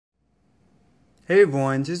Hey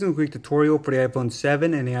everyone, this is a quick tutorial for the iPhone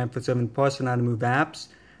 7 and the iPhone 7 Plus on how to move apps.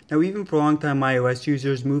 Now even for long-time iOS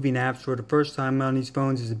users, moving apps for the first time on these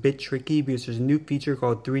phones is a bit tricky because there's a new feature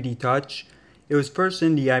called 3D Touch. It was first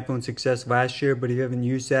in the iPhone 6s last year, but if you haven't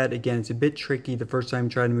used that, again, it's a bit tricky the first time you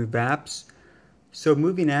try to move apps. So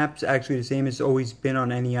moving apps actually the same as it's always been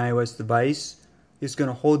on any iOS device. You're just going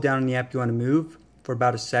to hold down on the app you want to move for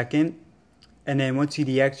about a second. And then once you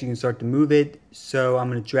see the X, you can start to move it. So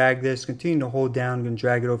I'm going to drag this, continue to hold down, I'm going to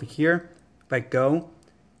drag it over here. Let go,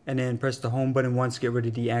 and then press the home button once to get rid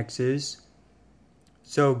of the X's.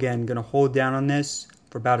 So again, I'm going to hold down on this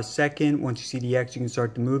for about a second. Once you see the X, you can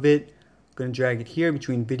start to move it. I'm going to drag it here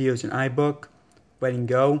between videos and iBook, letting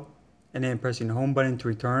go, and then pressing the home button to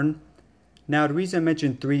return. Now the reason I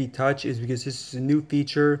mentioned 3D Touch is because this is a new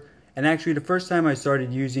feature. And actually the first time I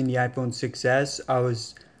started using the iPhone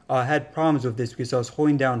 6s, I had problems with this because I was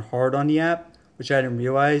holding down hard on the app, which I didn't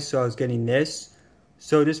realize, so I was getting this.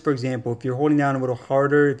 So just for example, if you're holding down a little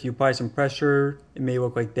harder, if you apply some pressure, it may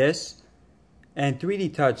look like this. And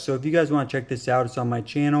 3D Touch, so if you guys want to check this out, it's on my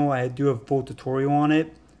channel. I do have a full tutorial on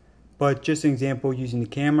it. But just an example using the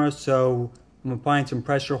camera, so I'm applying some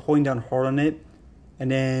pressure, holding down hard on it.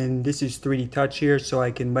 And then this is 3D Touch here, so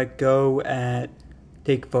I can let go and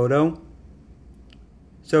take photo.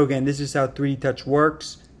 So again, this is how 3D Touch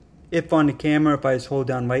works. If on the camera, if I just hold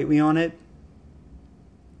down lightly on it,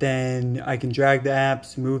 then I can drag the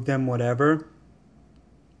apps, move them, whatever.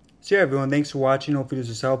 So yeah, everyone, thanks for watching. Hopefully this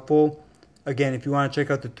was helpful. Again, if you want to check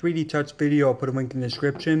out the 3D Touch video, I'll put a link in the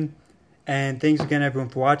description. And thanks again, everyone,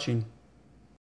 for watching.